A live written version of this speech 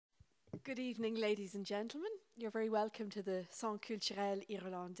Good evening, ladies and gentlemen. You're very welcome to the Centre Culturel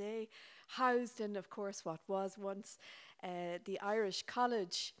Irlandais, housed in, of course, what was once the Irish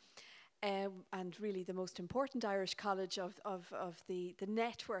College, and really the most important Irish college of the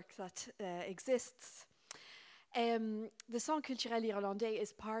network that exists. The Centre Culturel Irlandais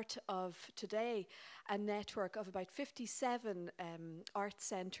is part of, today, a network of about 57 art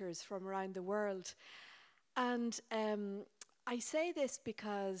centres from around the world. And I say this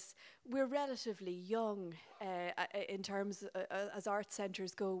because we're relatively young in terms, as art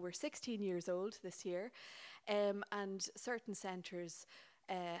centres go. We're 16 years old this year, and certain centres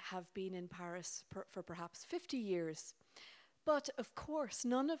have been in Paris for perhaps 50 years. But of course,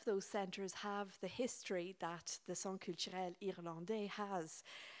 none of those centres have the history that the Centre Culturel Irlandais has,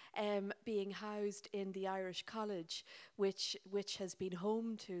 being housed in the Irish College, which has been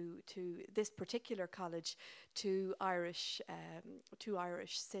home to this particular college to Irish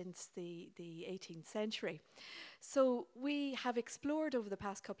since the 18th century. So we have explored over the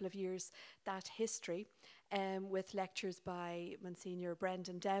past couple of years that history, with lectures by Monsignor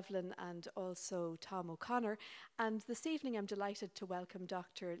Brendan Devlin and also Tom O'Connor. And this evening I'm delighted to welcome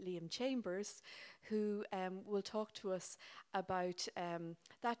Dr. Liam Chambers, who will talk to us about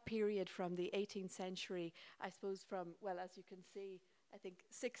that period from the 18th century, I suppose from, well, as you can see, I think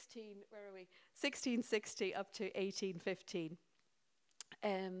 1660 up to 1815.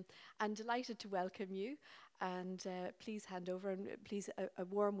 I'm delighted to welcome you, and please hand over, and please a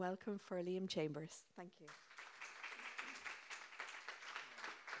warm welcome for Liam Chambers. Thank you.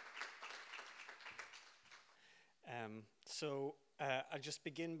 I'll just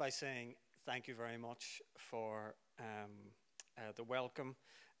begin by saying thank you very much for the welcome.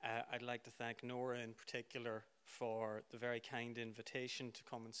 I'd like to thank Nora in particular for the very kind invitation to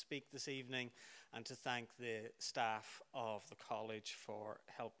come and speak this evening, and to thank the staff of the college for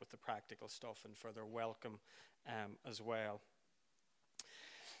help with the practical stuff and for their welcome as well.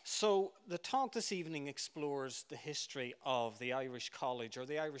 So the talk this evening explores the history of the Irish College, or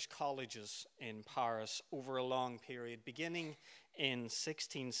the Irish colleges in Paris, over a long period, beginning in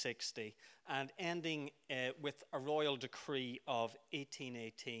 1660 and ending with a royal decree of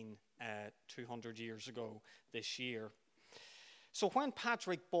 1818, 200 years ago this year. So when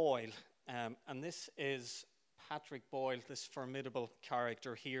Patrick Boyle, and this is Patrick Boyle, this formidable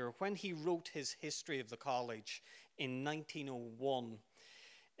character here, when he wrote his history of the college in 1901,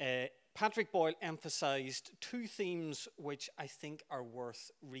 Patrick Boyle emphasised two themes which I think are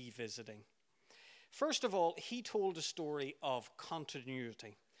worth revisiting. First of all, he told a story of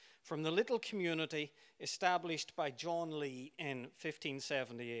continuity from the little community established by John Lee in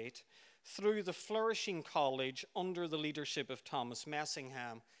 1578 through the flourishing college under the leadership of Thomas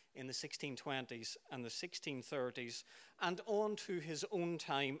Messingham in the 1620s and the 1630s, and on to his own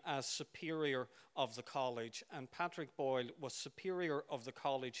time as superior of the college. And Patrick Boyle was superior of the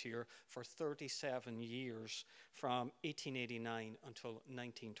college here for 37 years, from 1889 until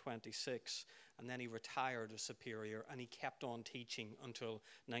 1926. And then he retired as superior, and he kept on teaching until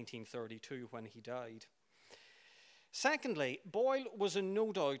 1932 when he died. Secondly, Boyle was in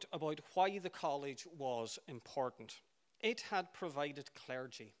no doubt about why the college was important. It had provided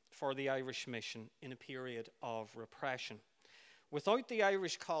clergy for the Irish mission in a period of repression. Without the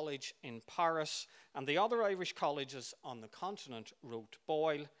Irish College in Paris and the other Irish colleges on the continent, wrote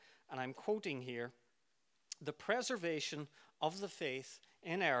Boyle, and I'm quoting here, the preservation of the faith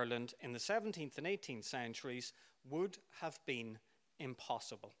in Ireland in the 17th and 18th centuries would have been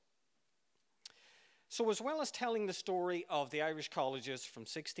impossible. So as well as telling the story of the Irish colleges from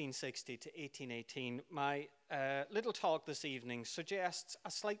 1660 to 1818, my little talk this evening suggests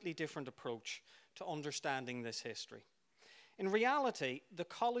a slightly different approach to understanding this history. In reality, the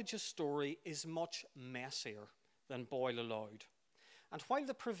college's story is much messier than Boyle allowed. And while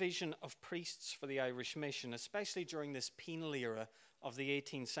the provision of priests for the Irish mission, especially during this penal era of the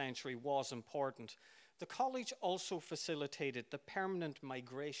 18th century, was important, the college also facilitated the permanent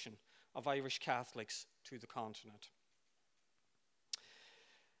migration of Irish Catholics to the continent.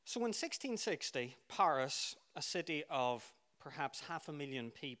 So in 1660, Paris, a city of perhaps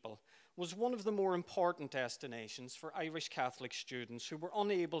 500,000 people, was one of the more important destinations for Irish Catholic students who were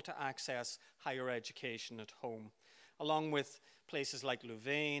unable to access higher education at home, along with places like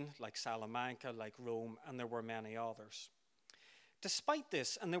Louvain, like Salamanca, like Rome, and there were many others. Despite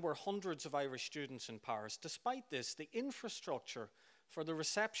this, and there were hundreds of Irish students in Paris, despite this, the infrastructure for the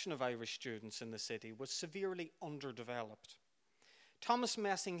reception of Irish students in the city was severely underdeveloped. Thomas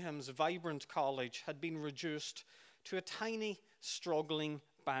Messingham's vibrant college had been reduced to a tiny, struggling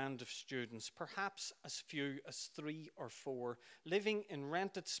band of students, perhaps as few as 3 or 4, living in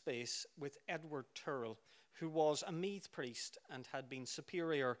rented space with Edward Turrell, who was a Meath priest and had been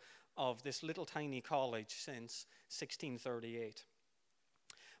superior of this little tiny college since 1638.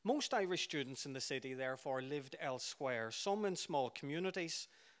 Most Irish students in the city, therefore, lived elsewhere, some in small communities,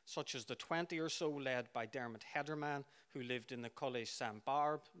 such as the 20 or so led by Dermot Hedderman, who lived in the Collège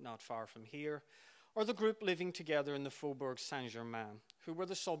Saint-Barbe, not far from here, or the group living together in the Faubourg Saint-Germain, who were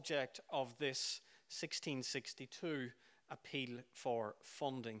the subject of this 1662 appeal for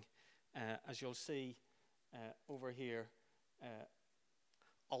funding. As you'll see over here,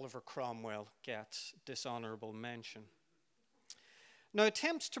 Oliver Cromwell gets dishonourable mention. Now,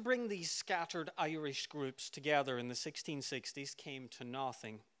 attempts to bring these scattered Irish groups together in the 1660s came to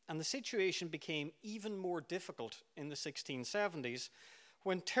nothing, and the situation became even more difficult in the 1670s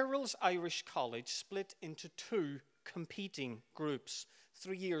when Tyrrell's Irish College split into 2 competing groups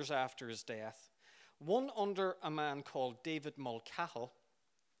 3 years after his death, one under a man called David Mulcahy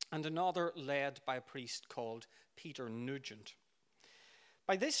and another led by a priest called Peter Nugent.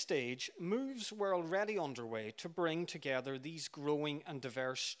 By this stage, moves were already underway to bring together these growing and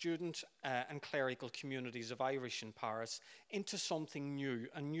diverse student and clerical communities of Irish in Paris into something new,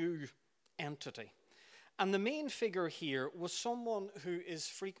 a new entity. And the main figure here was someone who is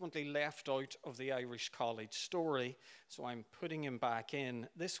frequently left out of the Irish College story, so I'm putting him back in.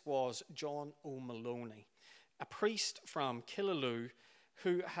 This was John O'Moloney, a priest from Killaloe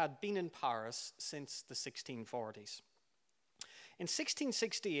who had been in Paris since the 1640s. In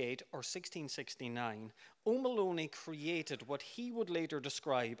 1668 or 1669, O'Moloney created what he would later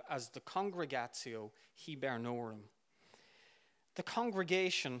describe as the Congregatio Hibernorum. The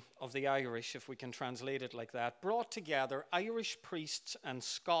congregation of the Irish, if we can translate it like that, brought together Irish priests and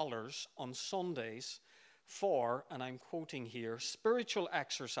scholars on Sundays for, and I'm quoting here, spiritual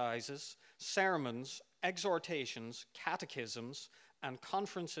exercises, sermons, exhortations, catechisms, and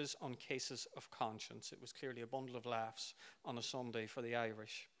conferences on cases of conscience. It was clearly a bundle of laughs on a Sunday for the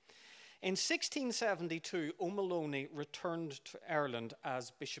Irish. In 1672, O'Moloney returned to Ireland as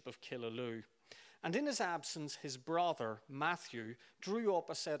Bishop of Killaloe. And in his absence, his brother, Matthew, drew up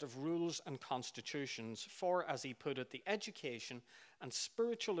a set of rules and constitutions for, as he put it, the education and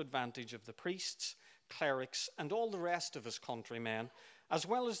spiritual advantage of the priests, clerics, and all the rest of his countrymen, as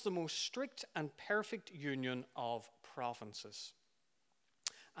well as the most strict and perfect union of provinces.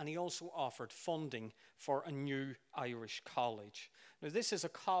 And he also offered funding for a new Irish college. Now, this is a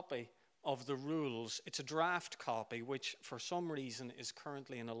copy of the rules. It's a draft copy, which for some reason is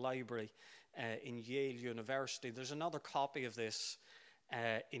currently in a library in Yale University. There's another copy of this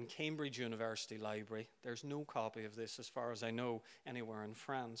in Cambridge University Library. There's no copy of this, as far as I know, anywhere in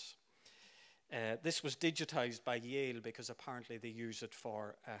France. This was digitized by Yale because apparently they use it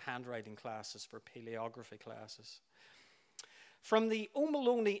for handwriting classes, for paleography classes. From the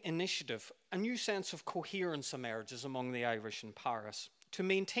O'Moloney initiative, a new sense of coherence emerges among the Irish in Paris. To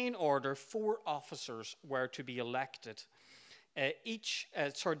maintain order, 4 officers were to be elected, each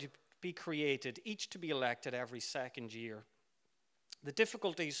to be elected every second year. The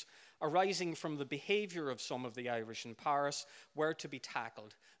difficulties arising from the behavior of some of the Irish in Paris were to be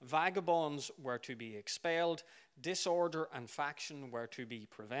tackled. Vagabonds were to be expelled, disorder and faction were to be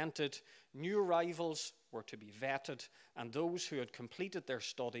prevented, new arrivals were to be vetted, and those who had completed their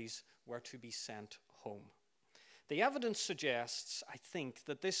studies were to be sent home. The evidence suggests, I think,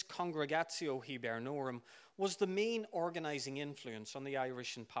 that this Congregatio Hibernorum was the main organising influence on the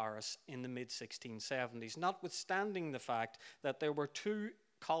Irish in Paris in the mid-1670s, notwithstanding the fact that there were 2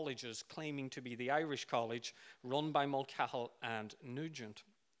 colleges claiming to be the Irish College, run by Mulcahy and Nugent.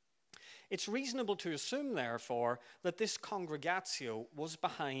 It's reasonable to assume, therefore, that this Congregatio was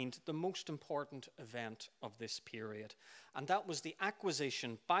behind the most important event of this period, and that was the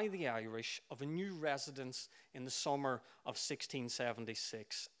acquisition by the Irish of a new residence in the summer of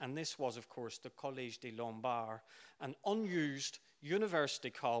 1676. And this was, of course, the Collège des Lombards, an unused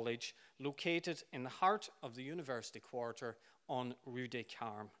university college located in the heart of the university quarter on Rue des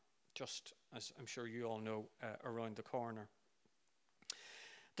Carmes, just as I'm sure you all know, around the corner.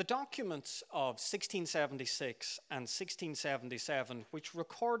 The documents of 1676 and 1677, which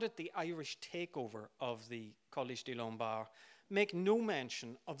recorded the Irish takeover of the Collège des Lombards, make no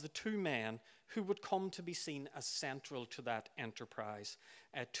mention of the 2 men who would come to be seen as central to that enterprise.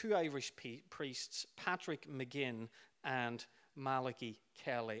 2 Irish priests, Patrick McGinn and Malachy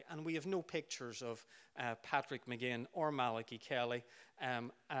Kelly. And we have no pictures of Patrick McGinn or Malachy Kelly,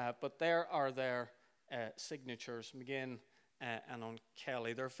 but there are their signatures, McGinn and on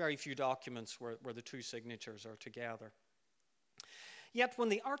Kelly. There are very few documents where the 2 signatures are together. Yet when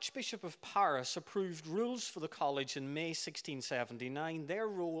the Archbishop of Paris approved rules for the college in May 1679, their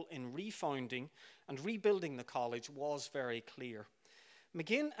role in refounding and rebuilding the college was very clear.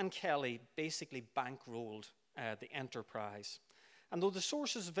 McGinn and Kelly basically bankrolled the enterprise. And though the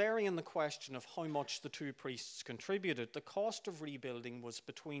sources vary in the question of how much the two priests contributed, the cost of rebuilding was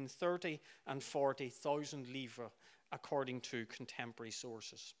between 30 and 40,000 livres, according to contemporary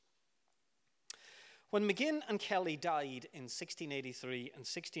sources. When McGinn and Kelly died in 1683 and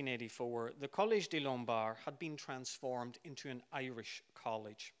 1684, the Collège des Lombards had been transformed into an Irish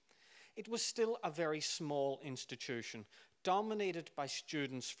college. It was still a very small institution, dominated by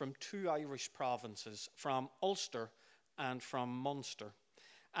students from two Irish provinces, from Ulster and from Munster.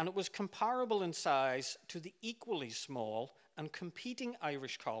 And it was comparable in size to the equally small and competing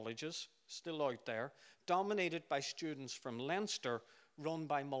Irish colleges, still out there, dominated by students from Leinster, run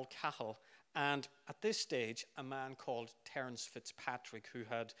by Mulcahy, and at this stage, a man called Terence Fitzpatrick, who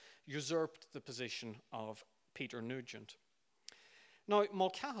had usurped the position of Peter Nugent. Now,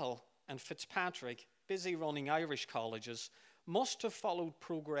 Mulcahy and Fitzpatrick, busy running Irish colleges, must have followed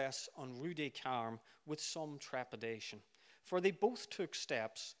progress on Rue des Carmes with some trepidation, for they both took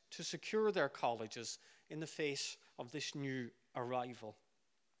steps to secure their colleges in the face of this new arrival.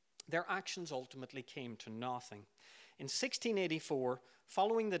 Their actions ultimately came to nothing. In 1684,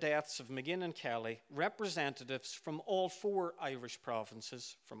 following the deaths of McGinn and Kelly, representatives from all four Irish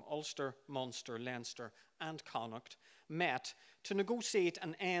provinces, from Ulster, Munster, Leinster and Connacht, met to negotiate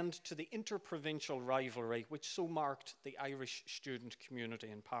an end to the interprovincial rivalry which so marked the Irish student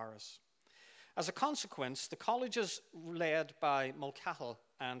community in Paris. As a consequence, the colleges led by Mulcahy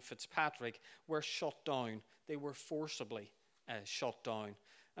and Fitzpatrick were shut down. They were forcibly shut down.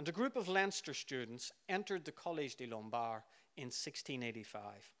 And a group of Leinster students entered the Collège des Lombards in 1685.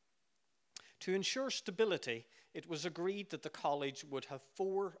 To ensure stability, it was agreed that the college would have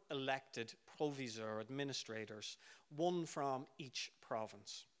 4 elected proviseur administrators, one from each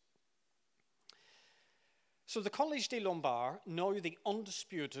province. So the Collège des Lombards, now the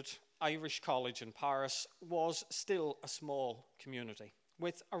undisputed Irish college in Paris, was still a small community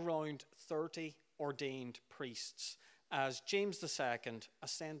with around 30 ordained priests, as James II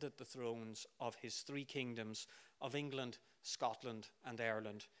ascended the thrones of his 3 kingdoms of England, Scotland and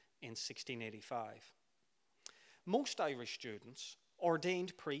Ireland in 1685. Most Irish students,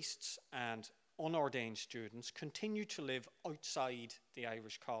 ordained priests and unordained students, continued to live outside the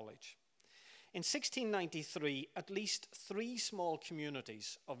Irish college. In 1693, at least 3 small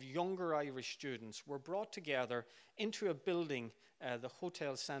communities of younger Irish students were brought together into a building, the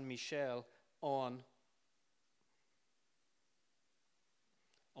Hotel Saint-Michel, on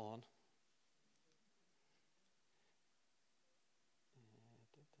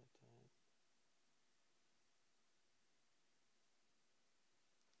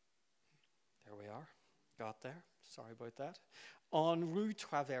there we are, got there, sorry about that, on Rue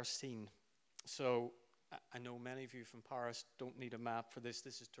Traversine. So I know many of you from Paris don't need a map for this.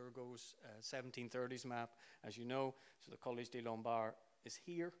 This is Turgot's 1730s map, as you know. So the Collège des Lombards is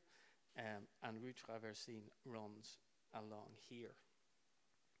here, and Rue Traversine runs along here.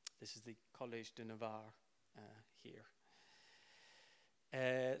 This is the Collège de Navarre here.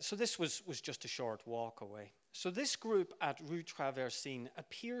 So this was just a short walk away. So this group at Rue Traversine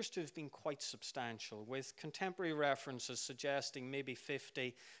appears to have been quite substantial, with contemporary references suggesting maybe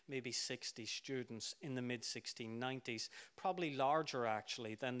 50, maybe 60 students in the mid-1690s, probably larger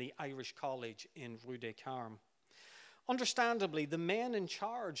actually than the Irish College in Rue des Carmes. Understandably, the men in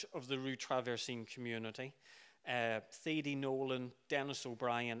charge of the Rue Traversine community, Thady Nolan, Dennis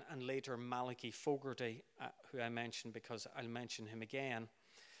O'Brien, and later Malachi Fogarty, who I mentioned because I'll mention him again,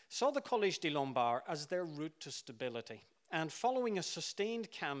 saw the Collège des Lombards as their route to stability. And following a sustained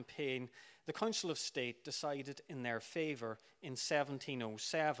campaign, the Council of State decided in their favour in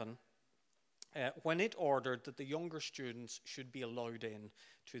 1707, when it ordered that the younger students should be allowed in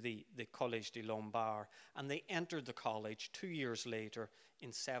to the Collège des Lombards, and they entered the college 2 years later in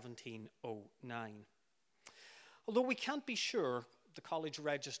 1709. Although we can't be sure, the college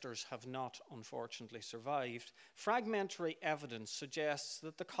registers have not, unfortunately, survived, fragmentary evidence suggests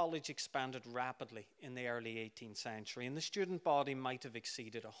that the college expanded rapidly in the early 18th century, and the student body might have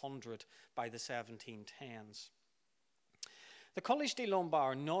exceeded 100 by the 1710s. The Collège des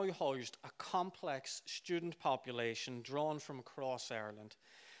Lombards now housed a complex student population drawn from across Ireland,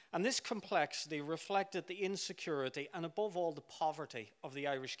 and this complexity reflected the insecurity and, above all, the poverty of the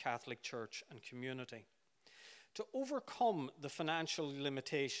Irish Catholic Church and community. To overcome the financial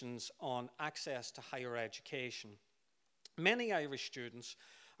limitations on access to higher education, many Irish students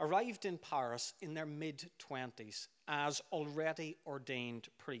arrived in Paris in their mid-20s as already ordained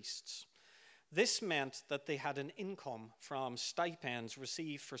priests. This meant that they had an income from stipends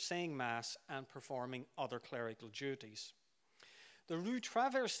received for saying Mass and performing other clerical duties. The Rue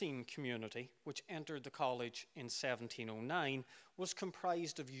Traversine community, which entered the college in 1709, was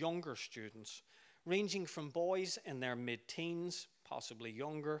comprised of younger students, ranging from boys in their mid-teens, possibly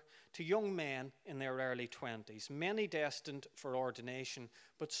younger, to young men in their early 20s, many destined for ordination,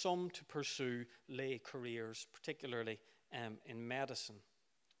 but some to pursue lay careers, particularly in medicine.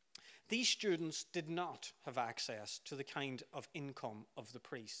 These students did not have access to the kind of income of the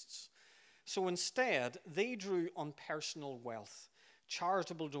priests. So instead, they drew on personal wealth,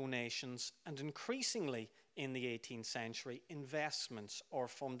 charitable donations, and increasingly in the 18th century, investments or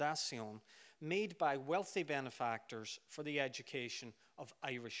fondations made by wealthy benefactors for the education of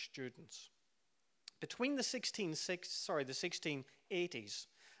Irish students. Between the 1680s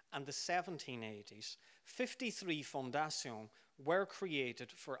and the 1780s, 53 fondations were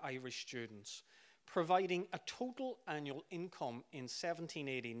created for Irish students, providing a total annual income in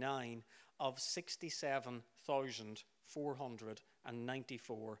 1789 of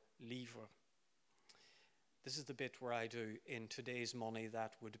 67,494 livres. This is the bit where I do, in today's money,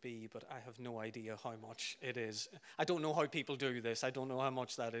 that would be, but I have no idea how much it is. I don't know how people do this. I don't know how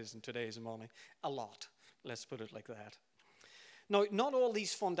much that is in today's money. A lot, let's put it like that. Now, not all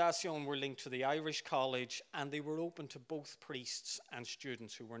these fondations were linked to the Irish College, and they were open to both priests and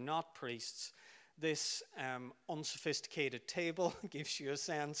students who were not priests. This unsophisticated table gives you a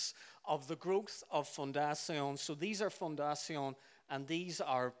sense of the growth of fondations. So these are fondations, and these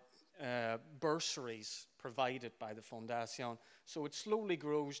are bursaries provided by the Fondation. So it slowly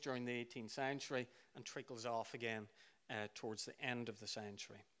grows during the 18th century and trickles off again towards the end of the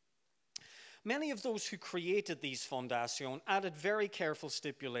century. Many of those who created these fondations added very careful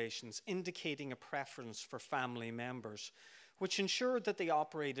stipulations indicating a preference for family members, which ensured that they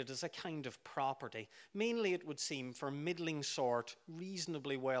operated as a kind of property, mainly, it would seem, for middling sort,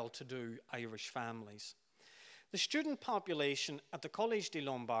 reasonably well-to-do Irish families. The student population at the Collège des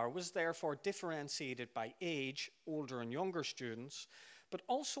Lombards was therefore differentiated by age, older and younger students, but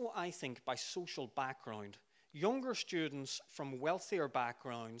also, I think, by social background. Younger students from wealthier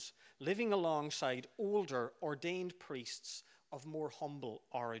backgrounds living alongside older ordained priests of more humble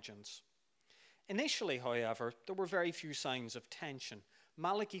origins. Initially, however, there were very few signs of tension.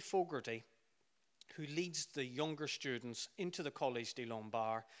 Malachy Fogarty, who leads the younger students into the Collège des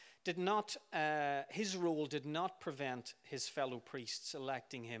Lombards, his role did not prevent his fellow priests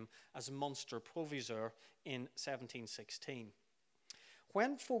electing him as Munster Proviseur in 1716.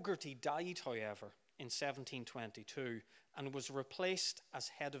 When Fogarty died, however, in 1722 and was replaced as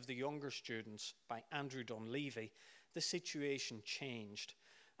head of the younger students by Andrew Dunleavy, the situation changed,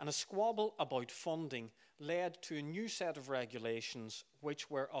 and a squabble about funding led to a new set of regulations which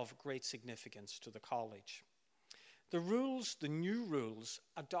were of great significance to the college. The new rules,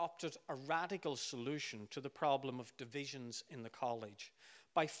 adopted a radical solution to the problem of divisions in the college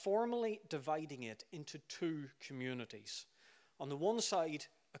by formally dividing it into two communities. On the one side,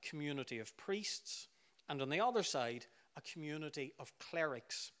 a community of priests, and on the other side, a community of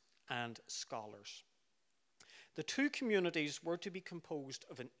clerics and scholars. The two communities were to be composed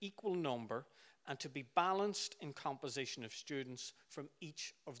of an equal number and to be balanced in composition of students from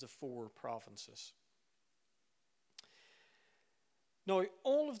each of the four provinces. Now,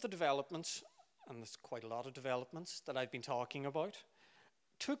 all of the developments, and there's quite a lot of developments that I've been talking about,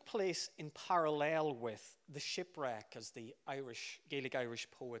 took place in parallel with the shipwreck, as the Gaelic Irish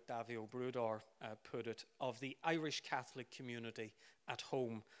poet Davy O'Brudor put it, of the Irish Catholic community at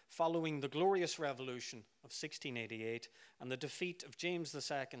home, following the Glorious Revolution of 1688 and the defeat of James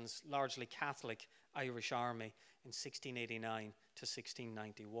II's largely Catholic Irish army in 1689 to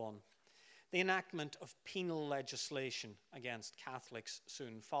 1691. The enactment of penal legislation against Catholics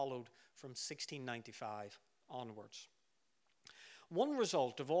soon followed from 1695 onwards. One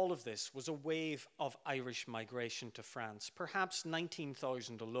result of all of this was a wave of Irish migration to France, perhaps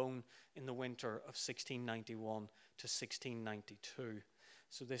 19,000 alone in the winter of 1691 to 1692.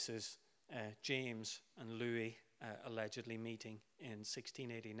 So this is James and Louis allegedly meeting in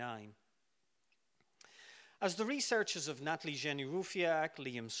 1689. As the researches of Natalie Jenny-Rufiak,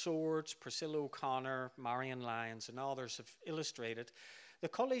 Liam Swords, Priscilla O'Connor, Marion Lyons and others have illustrated, the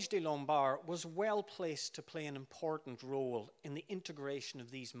Collège des Lombards was well placed to play an important role in the integration of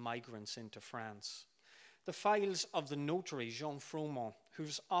these migrants into France. The files of the notary Jean Froment,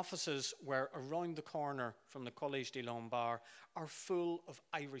 whose offices were around the corner from the Collège des Lombards, are full of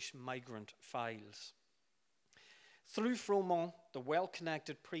Irish migrant files. Through Fromont, the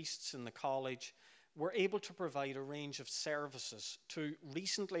well-connected priests in the college were able to provide a range of services to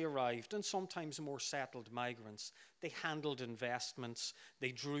recently arrived and sometimes more settled migrants. They handled investments,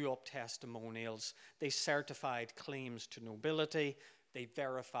 they drew up testimonials, they certified claims to nobility, they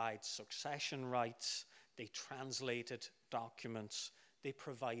verified succession rights, they translated documents, they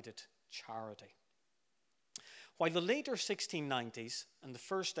provided charity. While the later 1690s and the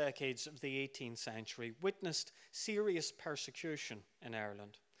first decades of the 18th century witnessed serious persecution in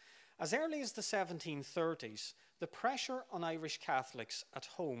Ireland, as early as the 1730s, the pressure on Irish Catholics at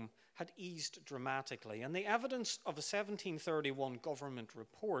home had eased dramatically, and the evidence of a 1731 government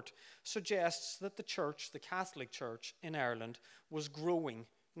report suggests that the church, the Catholic Church in Ireland, was growing,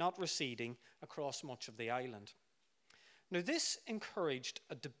 not receding, across much of the island. Now, this encouraged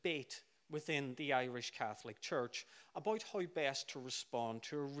a debate within the Irish Catholic Church about how best to respond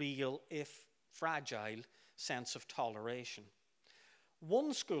to a real, if fragile, sense of toleration.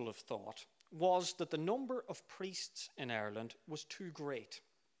 One school of thought was that the number of priests in Ireland was too great,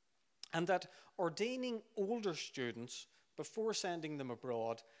 and that ordaining older students before sending them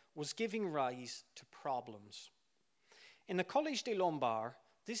abroad was giving rise to problems. In the Collège des Lombards,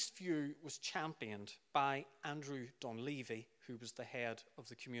 this view was championed by Andrew Dunleavy, who was the head of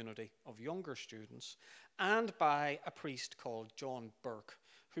the community of younger students, and by a priest called John Burke,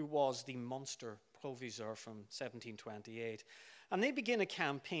 who was the Munster provisor from 1728. And they begin a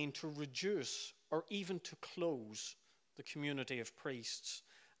campaign to reduce or even to close the community of priests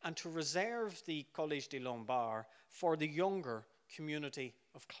and to reserve the Collège des Lombards for the younger community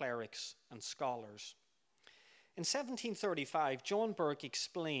of clerics and scholars. In 1735, John Burke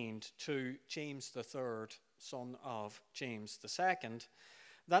explained to James III, son of James II,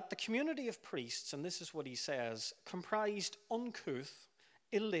 that the community of priests, and this is what he says, comprised uncouth,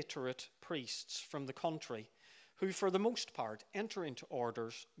 illiterate priests from the country who, for the most part, enter into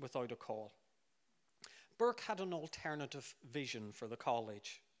orders without a call. Burke had an alternative vision for the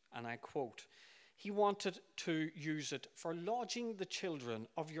college, and I quote, "He wanted to use it for lodging the children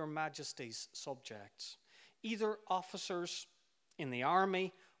of your Majesty's subjects, either officers in the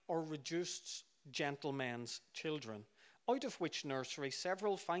army or reduced gentlemen's children, out of which nursery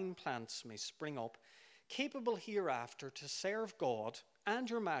several fine plants may spring up, capable hereafter to serve God and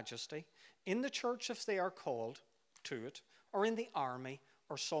your Majesty in the church if they are called to it, or in the army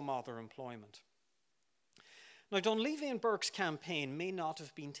or some other employment." Now, Dunleavy and Burke's campaign may not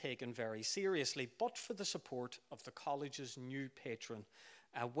have been taken very seriously, but for the support of the college's new patron,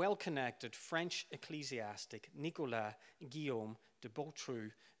 a well-connected French ecclesiastic, Nicolas Guillaume de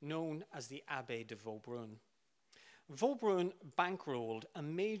Beautrue, known as the Abbé de Vaubrun. Vaubrun bankrolled a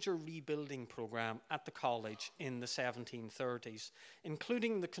major rebuilding program at the college in the 1730s,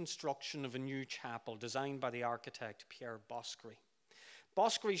 including the construction of a new chapel designed by the architect Pierre Bosquery.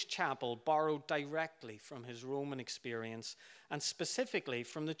 Bosquery's chapel borrowed directly from his Roman experience, and specifically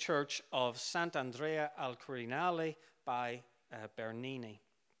from the church of Sant'Andrea al Quirinale by Bernini.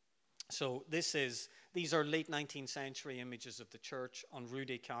 So these are late 19th century images of the church on Rue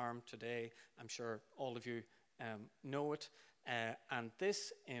des Carmes today. I'm sure all of you know it. And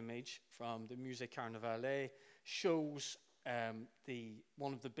this image from the Musée Carnavalet shows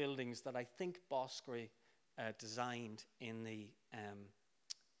one of the buildings that I think Bosquery designed in the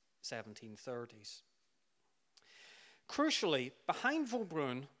 1730s. Crucially, behind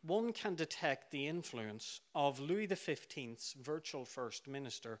Vaubrun, one can detect the influence of Louis XV's virtual first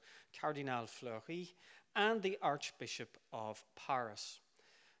minister, Cardinal Fleury, and the Archbishop of Paris.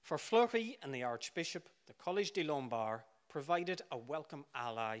 For Fleury and the Archbishop, the Collège des Lombards provided a welcome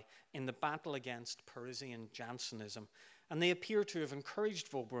ally in the battle against Parisian Jansenism, and they appear to have encouraged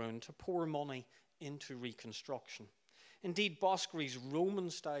Vaubrun to pour money into reconstruction. Indeed, Bosquery's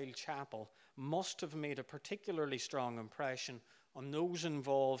Roman-style chapel must have made a particularly strong impression on those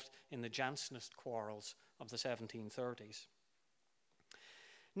involved in the Jansenist quarrels of the 1730s.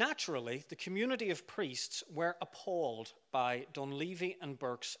 Naturally, the community of priests were appalled by Dunleavy and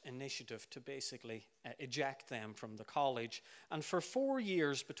Burke's initiative to basically eject them from the college. And for 4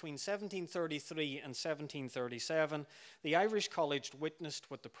 years, between 1733 and 1737, the Irish College witnessed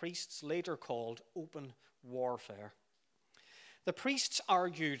what the priests later called open warfare. The priests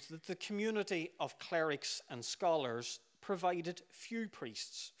argued that the community of clerics and scholars provided few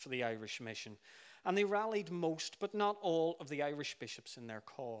priests for the Irish mission, and they rallied most, but not all, of the Irish bishops in their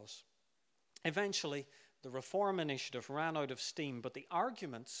cause. Eventually, the reform initiative ran out of steam, but the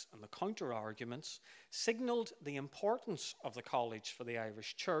arguments and the counter-arguments signalled the importance of the college for the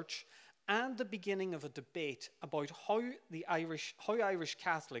Irish Church and the beginning of a debate about how Irish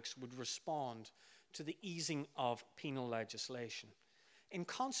Catholics would respond to the easing of penal legislation. In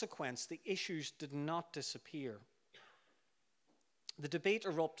consequence, the issues did not disappear. The debate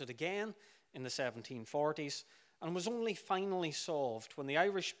erupted again in the 1740s and was only finally solved when the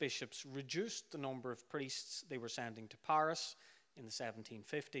Irish bishops reduced the number of priests they were sending to Paris in the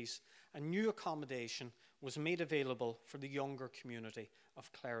 1750s, and new accommodation was made available for the younger community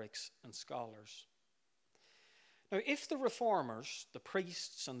of clerics and scholars. Now, if the reformers, the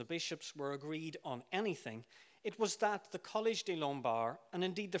priests and the bishops, were agreed on anything, it was that the Collège des Lombards, and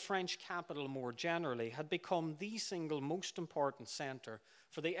indeed the French capital more generally, had become the single most important centre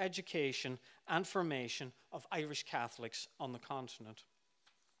for the education and formation of Irish Catholics on the continent.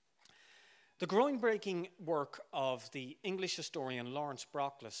 The groundbreaking work of the English historian Lawrence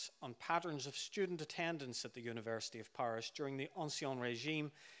Brockless on patterns of student attendance at the University of Paris during the Ancien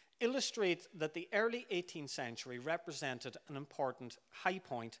Régime illustrate that the early 18th century represented an important high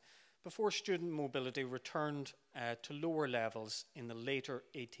point before student mobility returned to lower levels in the later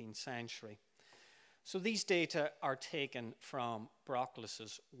 18th century. So these data are taken from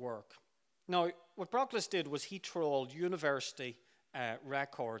Brockless's work. Now, what Brockless did was he trawled university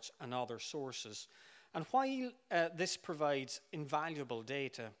records and other sources. And while this provides invaluable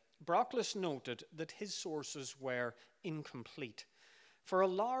data, Brockless noted that his sources were incomplete. For a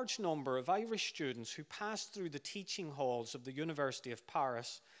large number of Irish students who passed through the teaching halls of the University of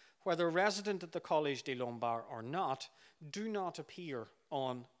Paris, whether resident at the Collège des Lombards or not, do not appear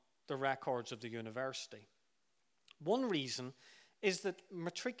on the records of the university. One reason is that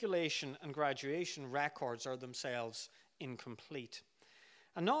matriculation and graduation records are themselves incomplete.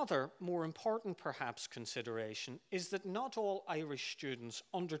 Another, more important perhaps, consideration is that not all Irish students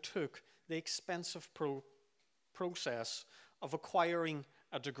undertook the expensive process of acquiring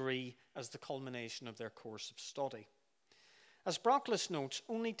a degree as the culmination of their course of study. As Brockless notes,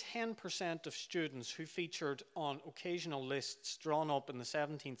 only 10% of students who featured on occasional lists drawn up in the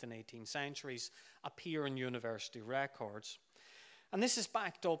 17th and 18th centuries appear in university records. And this is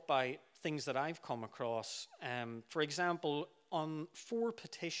backed up by things that I've come across. For example, on 4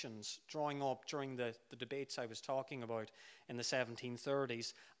 petitions drawing up during the debates I was talking about in the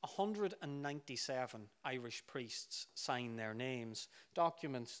 1730s, 197 Irish priests signed their names.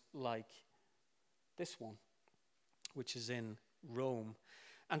 Documents like this one, which is in Rome.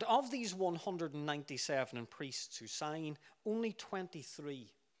 And of these 197 priests who sign, only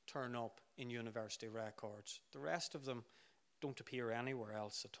 23 turn up in university records. The rest of them don't appear anywhere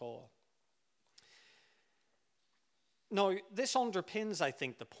else at all. Now, this underpins, I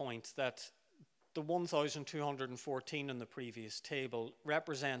think, the point that the 1,214 in the previous table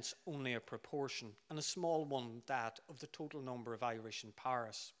represents only a proportion, and a small one that of the total number of Irish in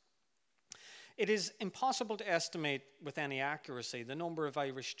Paris. It is impossible to estimate with any accuracy the number of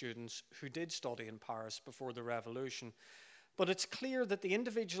Irish students who did study in Paris before the Revolution, but it's clear that the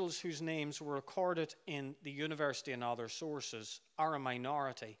individuals whose names were recorded in the university and other sources are a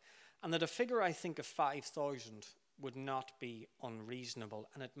minority, and that a figure, I think, of 5,000 would not be unreasonable,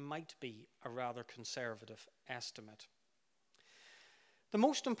 and it might be a rather conservative estimate. The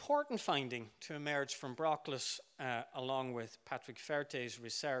most important finding to emerge from Brockless, along with Patrick Ferté's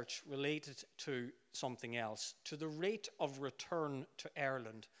research, related to something else, to the rate of return to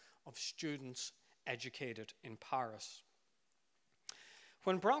Ireland of students educated in Paris.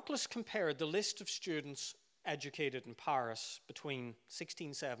 When Brockless compared the list of students educated in Paris between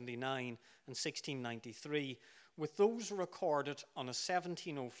 1679 and 1693 with those recorded on a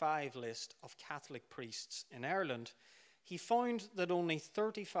 1705 list of Catholic priests in Ireland, he found that only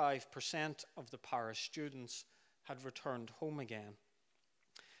 35% of the Paris students had returned home again.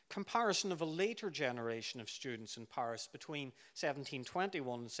 Comparison of a later generation of students in Paris between 1721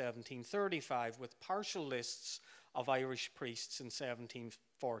 and 1735 with partial lists of Irish priests in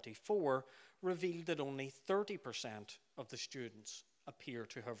 1744 revealed that only 30% of the students appear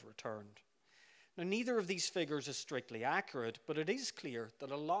to have returned. Now, neither of these figures is strictly accurate, but it is clear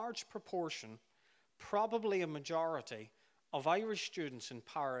that a large proportion, probably a majority, of Irish students in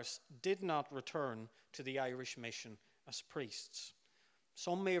Paris did not return to the Irish mission as priests.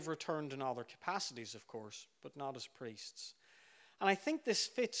 Some may have returned in other capacities, of course, but not as priests. And I think this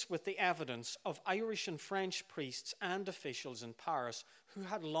fits with the evidence of Irish and French priests and officials in Paris who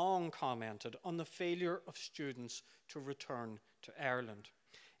had long commented on the failure of students to return to Ireland.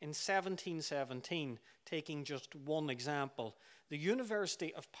 In 1717, taking just one example, the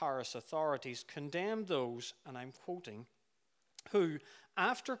University of Paris authorities condemned those, and I'm quoting, who,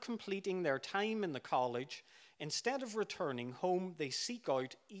 after completing their time in the college, instead of returning home, they seek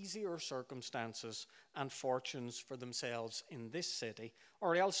out easier circumstances and fortunes for themselves in this city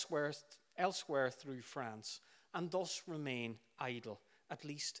or elsewhere elsewhere through France, and thus remain idle, at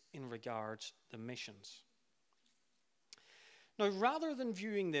least in regards to missions. Now, rather than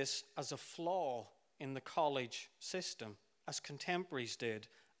viewing this as a flaw in the college system, as contemporaries did,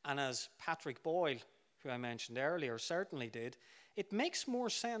 and as Patrick Boyle, who I mentioned earlier, certainly did, it makes more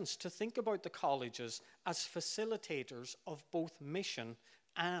sense to think about the colleges as facilitators of both mission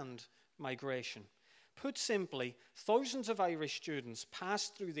and migration. Put simply, thousands of Irish students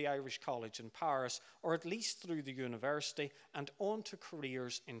passed through the Irish College in Paris, or at least through the university, and on to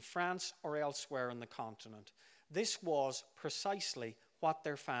careers in France or elsewhere on the continent. This was precisely what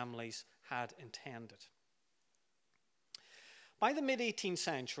their families had intended. By the mid-18th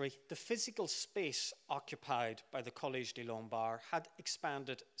century, the physical space occupied by the Collège des Lombards had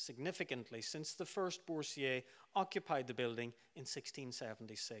expanded significantly since the first Boursier occupied the building in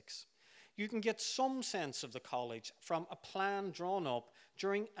 1676. You can get some sense of the college from a plan drawn up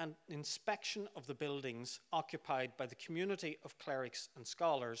during an inspection of the buildings occupied by the community of clerics and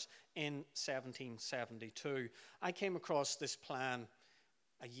scholars in 1772. I came across this plan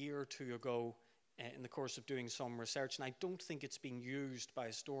a year or two ago in the course of doing some research, and I don't think it's been used by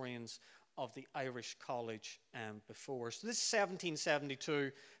historians of the Irish College before. So this is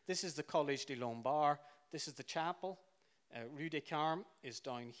 1772. This is the Collège des Lombards. This is the chapel. Rue des Carmes is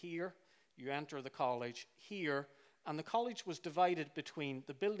down here. You enter the college here, and the college was divided between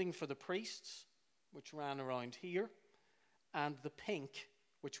the building for the priests, which ran around here, and the pink,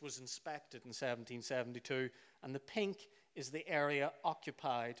 which was inspected in 1772, and the pink is the area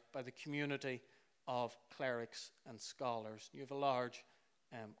occupied by the community of clerics and scholars. You have a large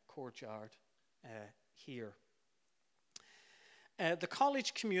courtyard here. The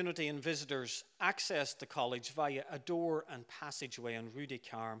college community and visitors accessed the college via a door and passageway on Rue des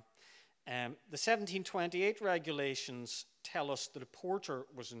Carmes. The 1728 regulations tell us that a porter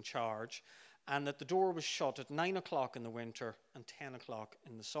was in charge and that the door was shut at 9 o'clock in the winter and 10 o'clock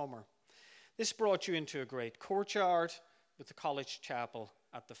in the summer. This brought you into a great courtyard with the college chapel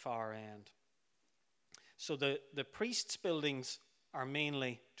at the far end. So the priests' buildings are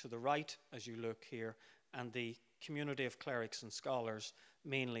mainly to the right as you look here, and the community of clerics and scholars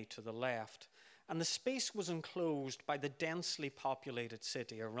mainly to the left. And the space was enclosed by the densely populated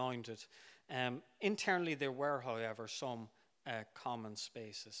city around it. Internally there were, however, some common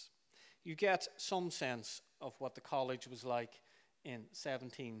spaces. You get some sense of what the college was like in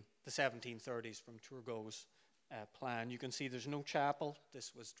the 1730s from Turgot's plan. You can see there's no chapel.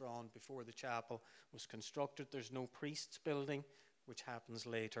 This was drawn before the chapel was constructed. There's no priest's building, which happens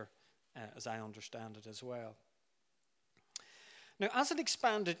later, as I understand it as well. Now, as it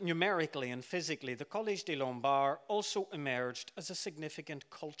expanded numerically and physically, the Collège des Lombards also emerged as a significant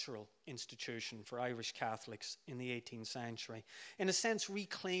cultural institution for Irish Catholics in the 18th century, in a sense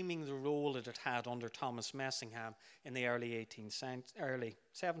reclaiming the role it had had under Thomas Messingham in the early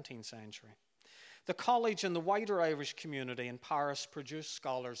 17th century. The college and the wider Irish community in Paris produced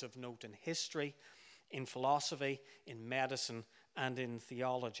scholars of note in history, in philosophy, in medicine, and in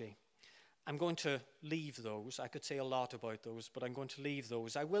theology. I'm going to leave those. I could say a lot about those, but I'm going to leave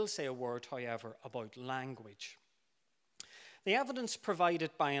those. I will say a word, however, about language. The evidence provided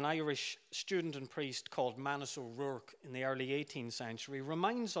by an Irish student and priest called Manus O'Rourke in the early 18th century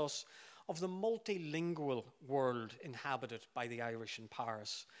reminds us of the multilingual world inhabited by the Irish in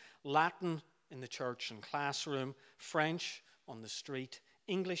Paris. Latin in the church and classroom, French on the street,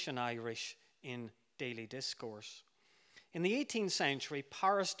 English and Irish in daily discourse. In the 18th century,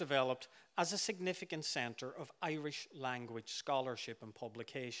 Paris developed as a significant centre of Irish language scholarship and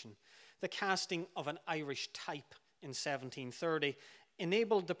publication. The casting of an Irish type in 1730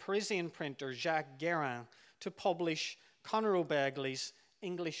 enabled the Parisian printer Jacques Guérin to publish Conor O'Begley's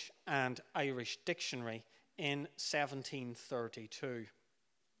English and Irish Dictionary in 1732.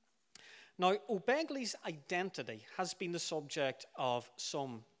 Now, O'Begley's identity has been the subject of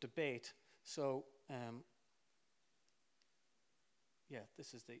some debate. So,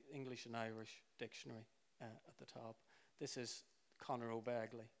 this is the English and Irish Dictionary at the top. This is Conor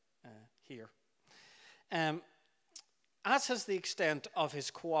O'Begley here. As has the extent of his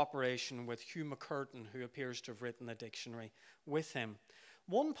cooperation with Hugh McCurtain, who appears to have written the dictionary with him.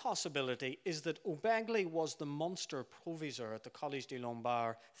 One possibility is that O'Begley was the Munster provisor at the Collège des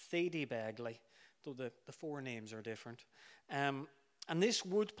Lombards, Thady Begley, though the four names are different. And this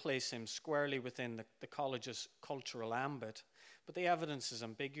would place him squarely within the college's cultural ambit, but the evidence is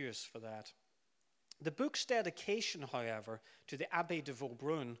ambiguous for that. The book's dedication, however, to the Abbé de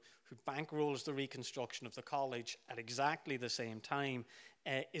Vaubrun, who bankrolls the reconstruction of the college at exactly the same time,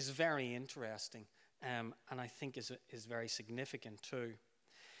 is very interesting, and I think is very significant too.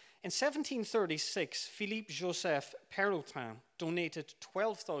 In 1736, Philippe Joseph Perrotin donated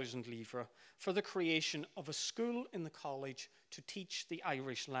 12,000 livres for the creation of a school in the college to teach the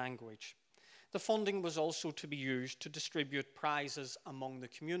Irish language. The funding was also to be used to distribute prizes among the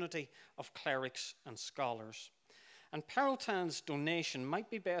community of clerics and scholars. And Perrotin's donation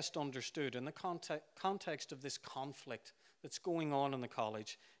might be best understood in the context of this conflict that's going on in the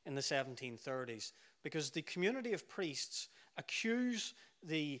college in the 1730s, because the community of priests accuse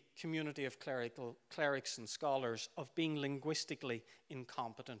the community of clerics and scholars of being linguistically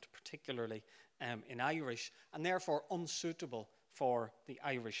incompetent, particularly in Irish, and therefore unsuitable for the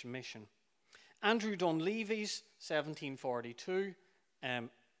Irish mission. Andrew Dunleavy's 1742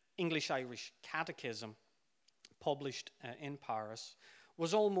 English-Irish Catechism, published in Paris,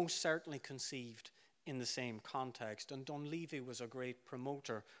 was almost certainly conceived in the same context, and Dunleavy was a great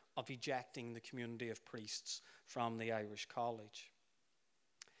promoter of ejecting the community of priests from the Irish college.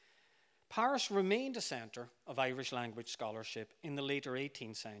 Paris remained a centre of Irish language scholarship in the later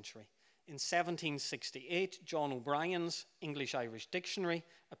 18th century. In 1768, John O'Brien's English-Irish Dictionary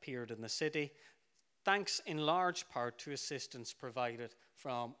appeared in the city, thanks in large part to assistance provided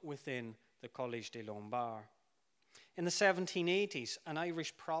from within the Collège des Lombards. In the 1780s, an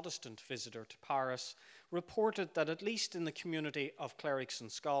Irish Protestant visitor to Paris reported that at least in the community of clerics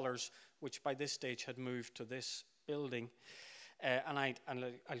and scholars, which by this stage had moved to this building, and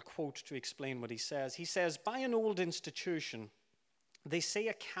I'll quote to explain what he says. He says, by an old institution, they say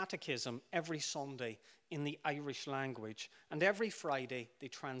a catechism every Sunday in the Irish language, and every Friday they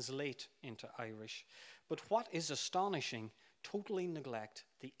translate into Irish. But what is astonishing, totally neglect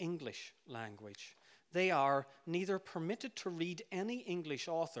the English language. They are neither permitted to read any English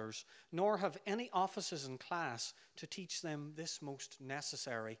authors, nor have any offices in class to teach them this most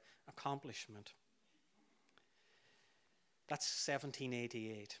necessary accomplishment. That's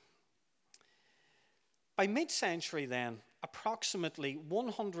 1788. By mid-century then, approximately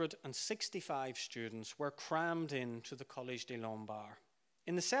 165 students were crammed into the Collège des Lombards.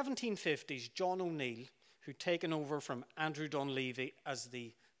 In the 1750s, John O'Neill, who'd taken over from Andrew Dunleavy as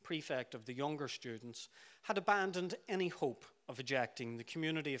the prefect of the younger students, had abandoned any hope of ejecting the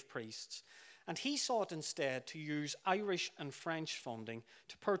community of priests, and he sought instead to use Irish and French funding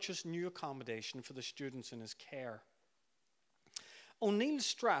to purchase new accommodation for the students in his care. O'Neill's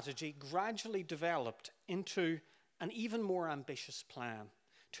strategy gradually developed into an even more ambitious plan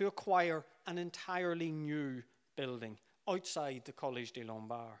to acquire an entirely new building outside the Collège des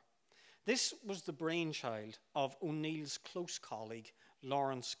Lombards. This was the brainchild of O'Neill's close colleague,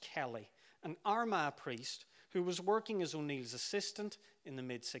 Lawrence Kelly, an Armagh priest who was working as O'Neill's assistant in the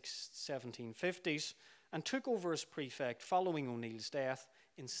mid-1750s and took over as prefect following O'Neill's death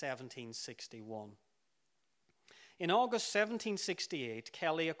in 1761. In August 1768,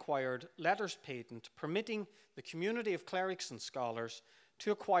 Kelly acquired letters patent permitting the community of clerics and scholars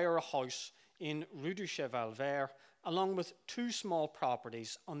to acquire a house in Rue du Cheval Vert, along with two small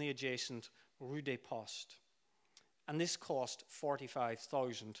properties on the adjacent Rue des Postes. And this cost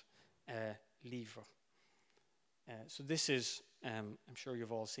 45,000 livres. So this is, I'm sure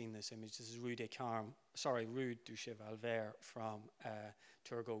you've all seen this image, this is Rue du Cheval Vert from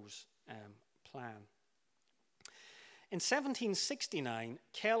Turgot's plan. In 1769,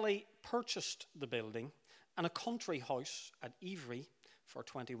 Kelly purchased the building and a country house at Ivry for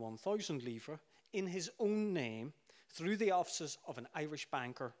 21,000 livres in his own name through the offices of an Irish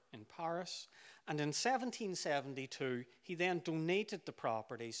banker in Paris. And in 1772, he then donated the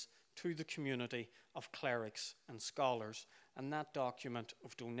properties to the community of clerics and scholars. And that document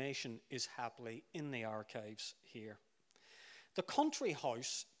of donation is happily in the archives here. The country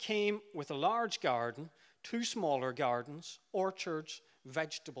house came with a large garden, two smaller gardens, orchards,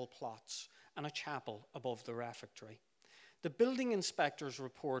 vegetable plots, and a chapel above the refectory. The building inspector's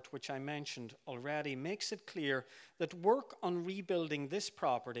report, which I mentioned already, makes it clear that work on rebuilding this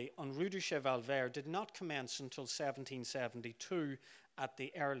property on Rue du Cheval Vert did not commence until 1772 at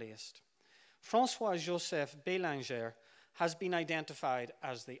the earliest. François-Joseph Bélanger has been identified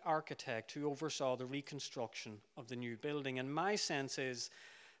as the architect who oversaw the reconstruction of the new building, and my sense is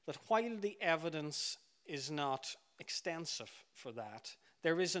that while the evidence is not extensive for that,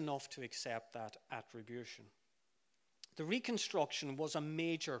 there is enough to accept that attribution. The reconstruction was a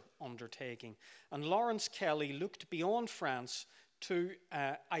major undertaking, and Lawrence Kelly looked beyond France to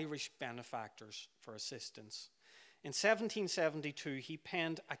Irish benefactors for assistance. In 1772, he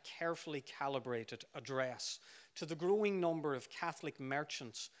penned a carefully calibrated address to the growing number of Catholic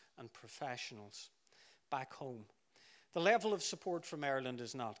merchants and professionals back home. The level of support from Ireland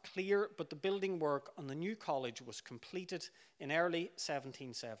is not clear, but the building work on the new college was completed in early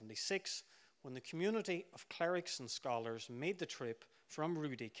 1776 when the community of clerics and scholars made the trip from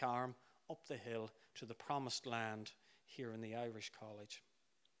Rudy Carm up the hill to the promised land here in the Irish College.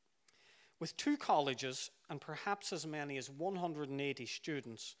 With 2 colleges and perhaps as many as 180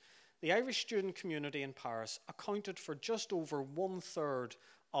 students, the Irish student community in Paris accounted for just over 1/3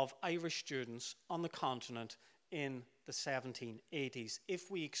 of Irish students on the continent in the 1780s, if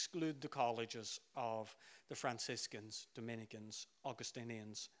we exclude the colleges of the Franciscans, Dominicans,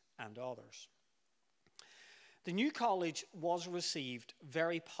 Augustinians, and others. The new college was received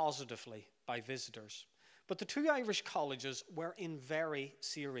very positively by visitors, but the 2 Irish colleges were in very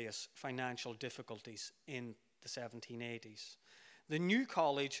serious financial difficulties in the 1780s. The new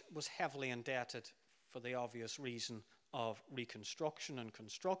college was heavily indebted for the obvious reason of reconstruction and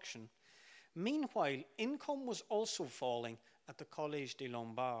construction. Meanwhile, income was also falling at the Collège des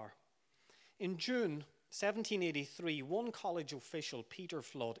Lombards. In June 1783, one college official, Peter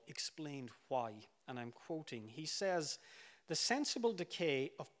Flood, explained why, and I'm quoting. He says, "The sensible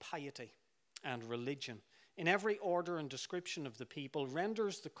decay of piety and religion in every order and description of the people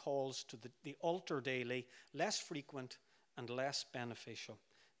renders the calls to the altar daily less frequent and less beneficial.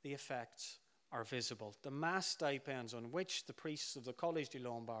 The effects are visible. The mass stipends on which the priests of the Collège des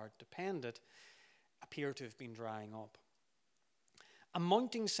Lombards depended appear to have been drying up." A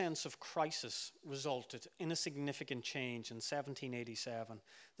mounting sense of crisis resulted in a significant change in 1787.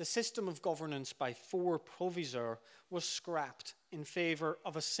 The system of governance by 4 proviseurs was scrapped in favour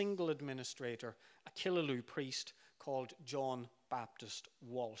of a single administrator, a Killaloe priest called John Baptist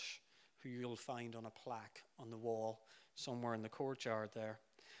Walsh, who you'll find on a plaque on the wall somewhere in the courtyard there.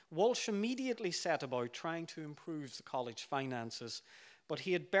 Walsh immediately set about trying to improve the college finances, but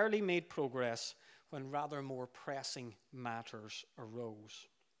he had barely made progress when rather more pressing matters arose.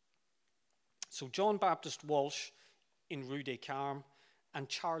 So John Baptist Walsh in Rue des Carmes and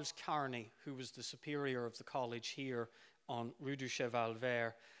Charles Carney, who was the superior of the college here on Rue du Cheval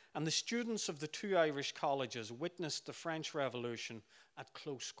Vert, and the students of the 2 Irish colleges witnessed the French Revolution at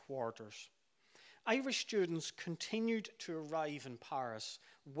close quarters. Irish students continued to arrive in Paris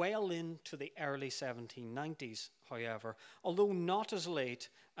well into the early 1790s, however, although not as late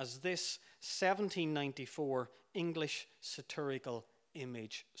as this 1794 English satirical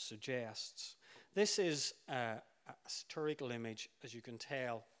image suggests. This is a satirical image, as you can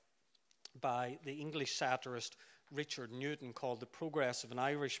tell, by the English satirist Richard Newton, called The Progress of an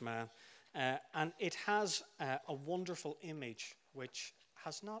Irishman, and it has a wonderful image which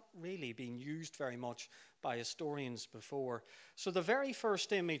has not really been used very much by historians before. So the very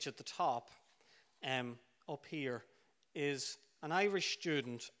first image at the top up here is an Irish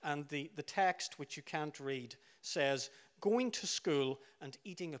student, and the text, which you can't read, says, "Going to school and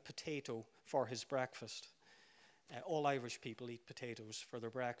eating a potato for his breakfast." All Irish people eat potatoes for their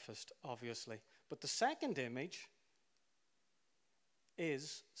breakfast, obviously. But the second image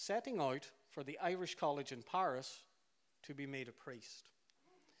is setting out for the Irish College in Paris to be made a priest.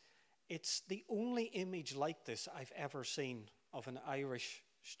 It's the only image like this I've ever seen of an Irish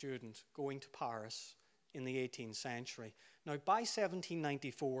student going to Paris in the 18th century. Now, by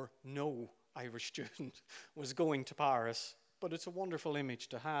 1794, no Irish student was going to Paris, but it's a wonderful image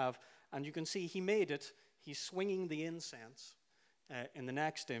to have. And you can see he made it. He's swinging the incense in the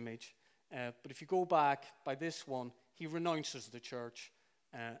next image. But if you go back by this one, he renounces the church.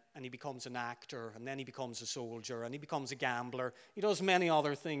 And he becomes an actor, and then he becomes a soldier, and he becomes a gambler. He does many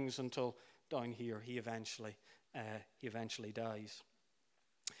other things until down here he eventually dies.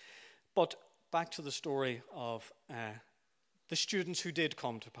 But back to the story of the students who did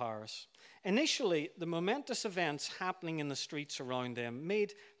come to Paris. Initially, the momentous events happening in the streets around them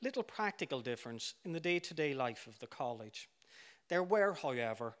made little practical difference in the day-to-day life of the college. There were,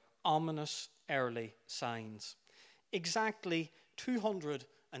 however, ominous early signs. Exactly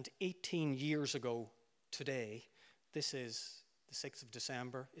 218 years ago today, this is the 6th of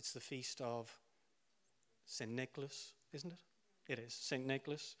December, it's the feast of St. Nicholas, isn't it? It is, St.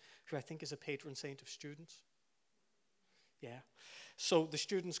 Nicholas, who I think is a patron saint of students. Yeah. So the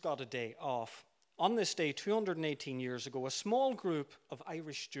students got a day off. On this day, 218 years ago, a small group of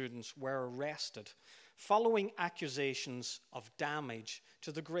Irish students were arrested following accusations of damage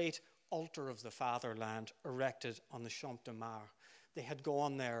to the great altar of the fatherland erected on the Champ de Mars. They had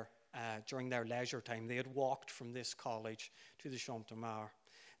gone there during their leisure time. They had walked from this college to the Champ de Mars.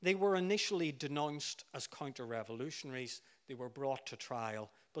 They were initially denounced as counter-revolutionaries. They were brought to trial,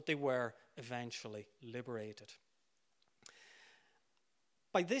 but they were eventually liberated.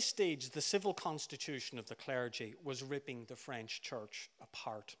 By this stage, the civil constitution of the clergy was ripping the French church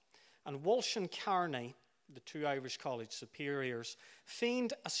apart. And Walsh and Kearney, the two Irish college superiors,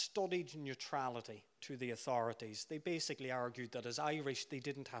 feigned a studied neutrality to the authorities. They basically argued that as Irish, they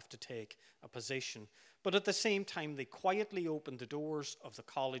didn't have to take a position. But at the same time, they quietly opened the doors of the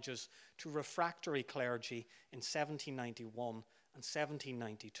colleges to refractory clergy in 1791 and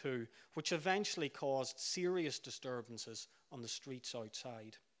 1792, which eventually caused serious disturbances on the streets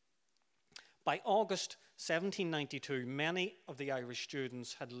outside. By August 1792, many of the Irish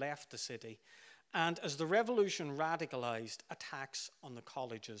students had left the city, and as the revolution radicalized, attacks on the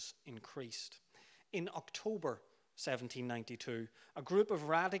colleges increased. In October 1792, a group of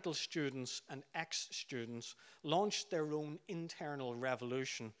radical students and ex-students launched their own internal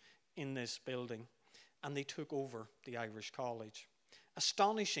revolution in this building, and they took over the Irish College.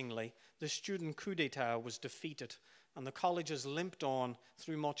 Astonishingly, the student coup d'etat was defeated, and the colleges limped on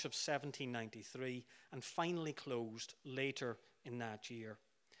through much of 1793 and finally closed later in that year.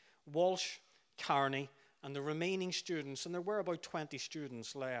 Walsh, Kearney, and the remaining students, and there were about 20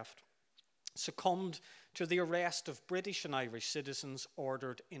 students left, succumbed to the arrest of British and Irish citizens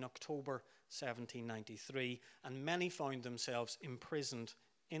ordered in October 1793, and many found themselves imprisoned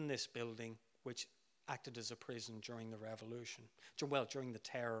in this building, which acted as a prison during the revolution, well, during the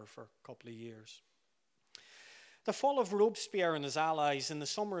terror for a couple of years. The fall of Robespierre and his allies in the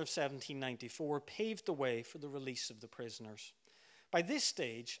summer of 1794 paved the way for the release of the prisoners. By this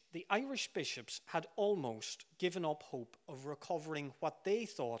stage, the Irish bishops had almost given up hope of recovering what they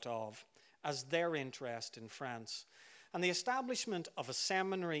thought of as their interest in France, and the establishment of a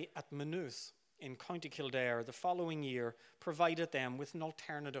seminary at Maynooth in County Kildare the following year provided them with an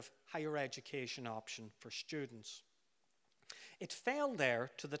alternative higher education option for students. It fell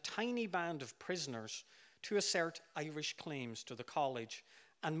there to the tiny band of prisoners to assert Irish claims to the college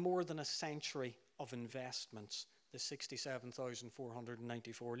and more than a century of investments, the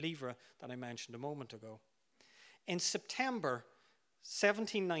 67,494 livres that I mentioned a moment ago. In September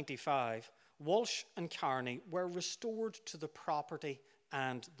 1795, Walsh and Kearney were restored to the property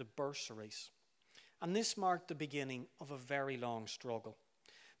and the bursaries. And this marked the beginning of a very long struggle.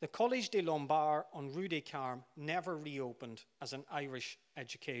 The Collège des Lombards on Rue des Carmes never reopened as an Irish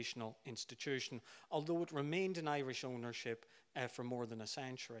educational institution, although it remained in Irish ownership for more than a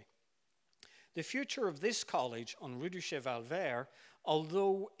century. The future of this college on Rue du Cheval Vert,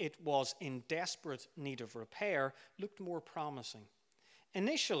 although it was in desperate need of repair, looked more promising.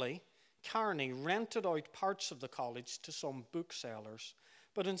 Initially, Kearney rented out parts of the college to some booksellers,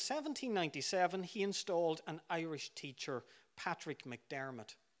 but in 1797 he installed an Irish teacher, Patrick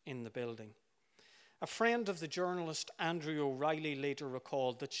McDermott, in the building. A friend of the journalist Andrew O'Reilly later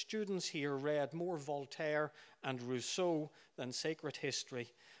recalled that students here read more Voltaire and Rousseau than sacred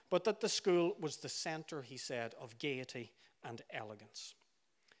history, but that the school was the centre, he said, of gaiety and elegance.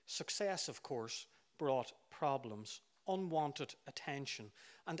 Success, of course, brought problems, unwanted attention,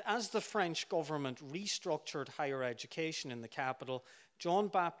 and as the French government restructured higher education in the capital, John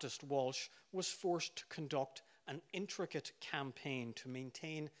Baptist Walsh was forced to conduct an intricate campaign to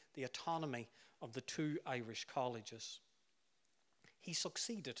maintain the autonomy of the two Irish colleges. He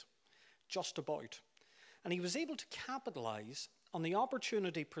succeeded, just about, and he was able to capitalise on the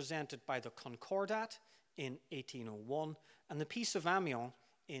opportunity presented by the Concordat in 1801 and the Peace of Amiens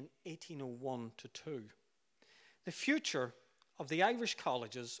in 1801-2. The future of the Irish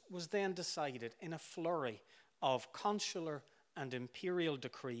colleges was then decided in a flurry of consular and imperial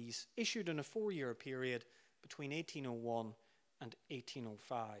decrees issued in a 4-year period between 1801 and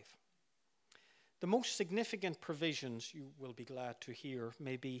 1805. The most significant provisions, you will be glad to hear,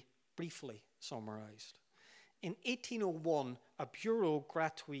 may be briefly summarised. In 1801, a bureau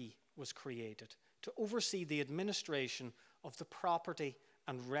gratuit was created to oversee the administration of the property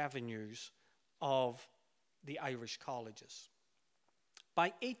and revenues of the Irish colleges.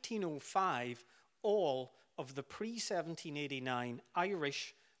 By 1805, all of the pre-1789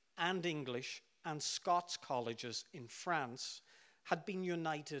 Irish and English and Scots colleges in France had been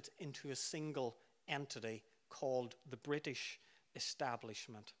united into a single entity called the British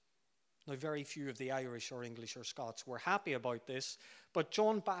Establishment. Now, very few of the Irish or English or Scots were happy about this, but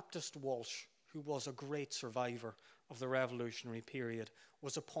John Baptist Walsh, who was a great survivor of the revolutionary period,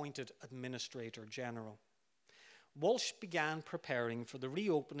 was appointed Administrator General. Walsh began preparing for the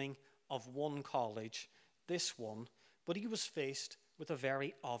reopening of one college, this one, but he was faced with a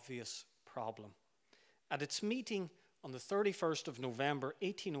very obvious problem. At its meeting on the 31st of November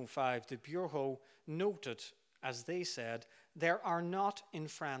 1805, the Bureau noted, as they said, there are not in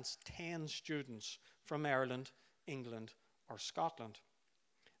France 10 students from Ireland, England, or Scotland.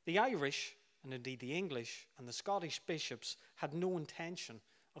 The Irish, and indeed the English and the Scottish bishops, had no intention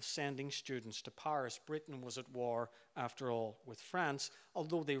of sending students to Paris. Britain was at war, after all, with France,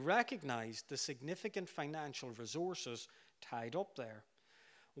 although they recognised the significant financial resources tied up there.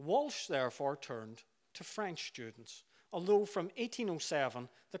 Walsh therefore turned to French students, although from 1807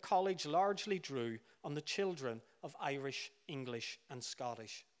 the college largely drew on the children of Irish, English and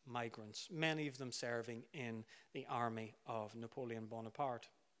Scottish migrants, many of them serving in the army of Napoleon Bonaparte.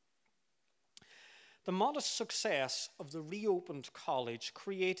 The modest success of the reopened college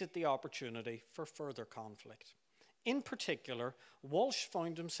created the opportunity for further conflict. In particular, Walsh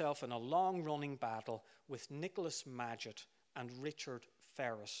found himself in a long-running battle with Nicholas Maget and Richard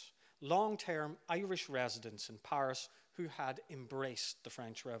Ferris, long-term Irish residents in Paris who had embraced the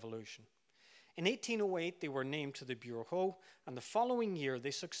French Revolution. In 1808, they were named to the Bureau, and the following year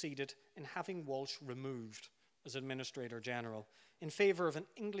they succeeded in having Walsh removed as Administrator General in favour of an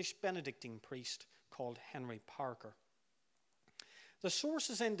English Benedictine priest called Henry Parker. The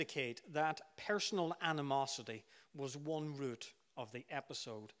sources indicate that personal animosity was one root of the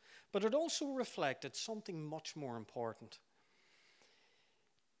episode, but it also reflected something much more important.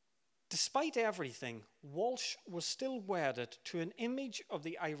 Despite everything, Walsh was still wedded to an image of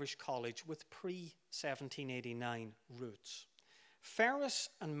the Irish College with pre-1789 roots. Ferris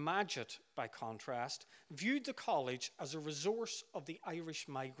and Maget, by contrast, viewed the college as a resource of the Irish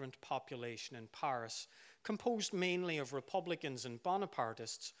migrant population in Paris, composed mainly of Republicans and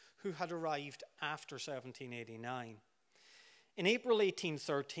Bonapartists who had arrived after 1789. In April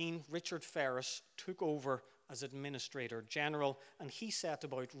 1813, Richard Ferris took over as Administrator General, and he set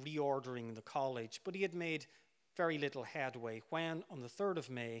about reordering the college, but he had made very little headway when, on the 3rd of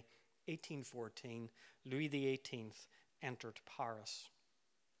May, 1814, Louis XVIII entered Paris.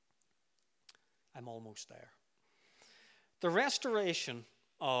 I'm almost there. The restoration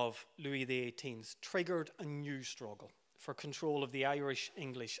of Louis XVIII triggered a new struggle for control of the Irish,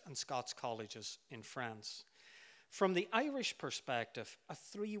 English, and Scots colleges in France. From the Irish perspective, a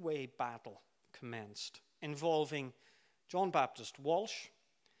three-way battle commenced, involving John Baptist Walsh,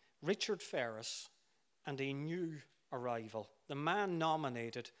 Richard Ferris, and a new arrival, the man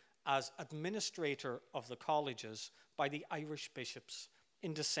nominated as administrator of the colleges by the Irish bishops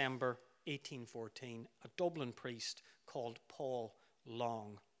in December 1814, a Dublin priest called Paul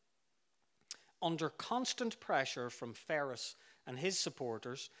Long. Under constant pressure from Ferris and his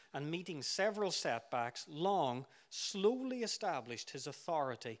supporters, and meeting several setbacks, Long slowly established his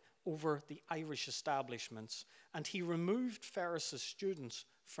authority over the Irish establishments, and he removed Ferris's students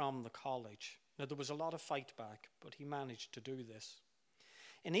from the college. Now, there was a lot of fight back, but he managed to do this.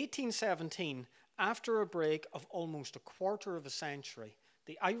 In 1817, after a break of almost a quarter of a century,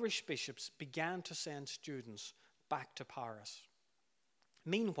 the Irish bishops began to send students back to Paris.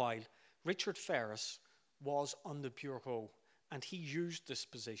 Meanwhile, Richard Ferris was on the Bureau, and he used this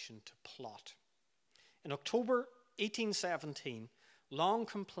position to plot. In October 1817, Long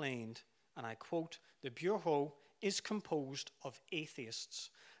complained, and I quote, "The Bureau is composed of atheists,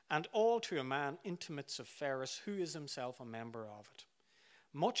 and all to a man intimates of Ferris, who is himself a member of it."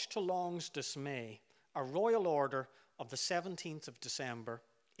 Much to Long's dismay, a royal order of the 17th of December,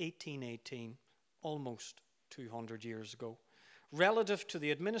 1818, almost 200 years ago, relative to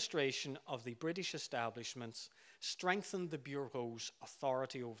the administration of the British establishments, strengthened the Bureau's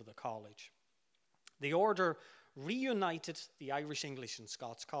authority over the college. The order reunited the Irish, English and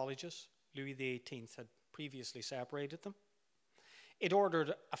Scots colleges. Louis XVIII had previously separated them. It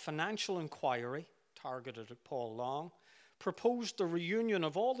ordered a financial inquiry targeted at Paul Long, proposed the reunion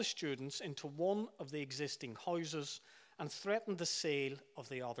of all the students into one of the existing houses, and threatened the sale of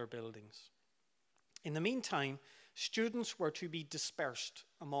the other buildings. In the meantime, students were to be dispersed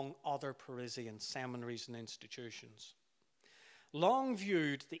among other Parisian seminaries and institutions. Long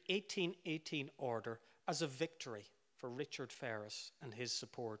viewed the 1818 order as a victory for Richard Ferris and his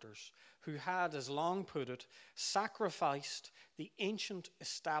supporters, who had, as Long put it, sacrificed the ancient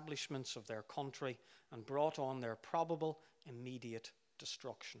establishments of their country and brought on their probable immediate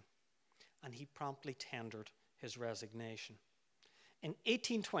destruction. And he promptly tendered his resignation. In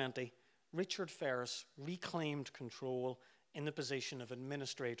 1820, Richard Ferris reclaimed control in the position of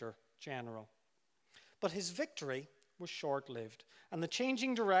Administrator General. But his victory was short-lived, and the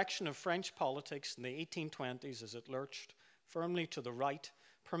changing direction of French politics in the 1820s, as it lurched firmly to the right,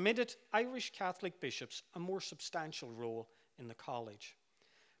 permitted Irish Catholic bishops a more substantial role in the college.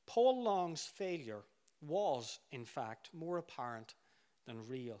 Paul Long's failure was, in fact, more apparent than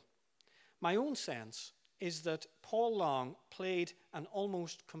real. My own sense is that Paul Long played an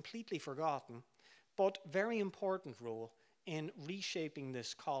almost completely forgotten but very important role in reshaping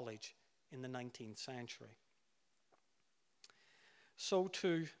this college in the 19th century. So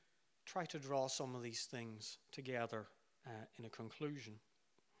to try to draw some of these things together in a conclusion.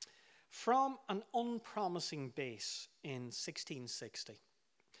 From an unpromising base in 1660,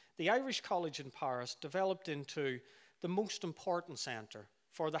 the Irish College in Paris developed into the most important centre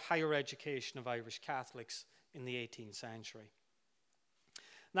for the higher education of Irish Catholics in the 18th century.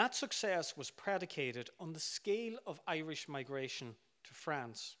 That success was predicated on the scale of Irish migration to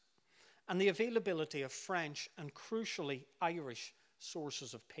France and the availability of French and crucially Irish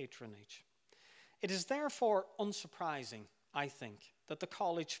sources of patronage. It is therefore unsurprising, I think, that the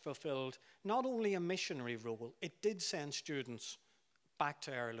college fulfilled not only a missionary role, it did send students back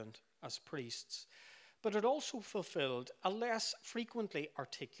to Ireland as priests, but it also fulfilled a less frequently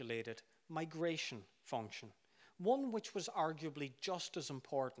articulated migration function, one which was arguably just as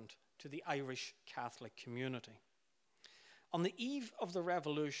important to the Irish Catholic community. On the eve of the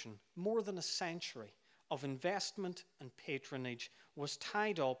Revolution, more than a century of investment and patronage was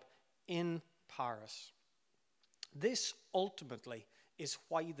tied up in Paris. This ultimately is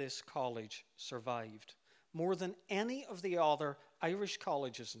why this college survived. More than any of the other Irish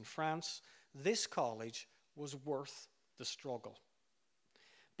colleges in France, this college was worth the struggle.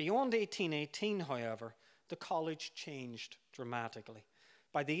 Beyond 1818, however, the college changed dramatically.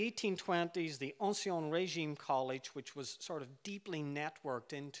 By the 1820s, the Ancien Régime College, which was sort of deeply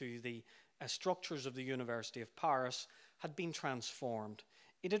networked into the structures of the University of Paris, had been transformed.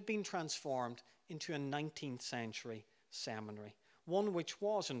 It had been transformed into a 19th century seminary, one which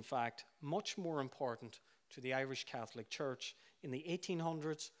was, in fact, much more important to the Irish Catholic Church in the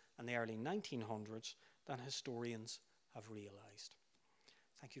 1800s and the early 1900s than historians have realized.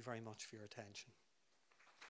 Thank you very much for your attention.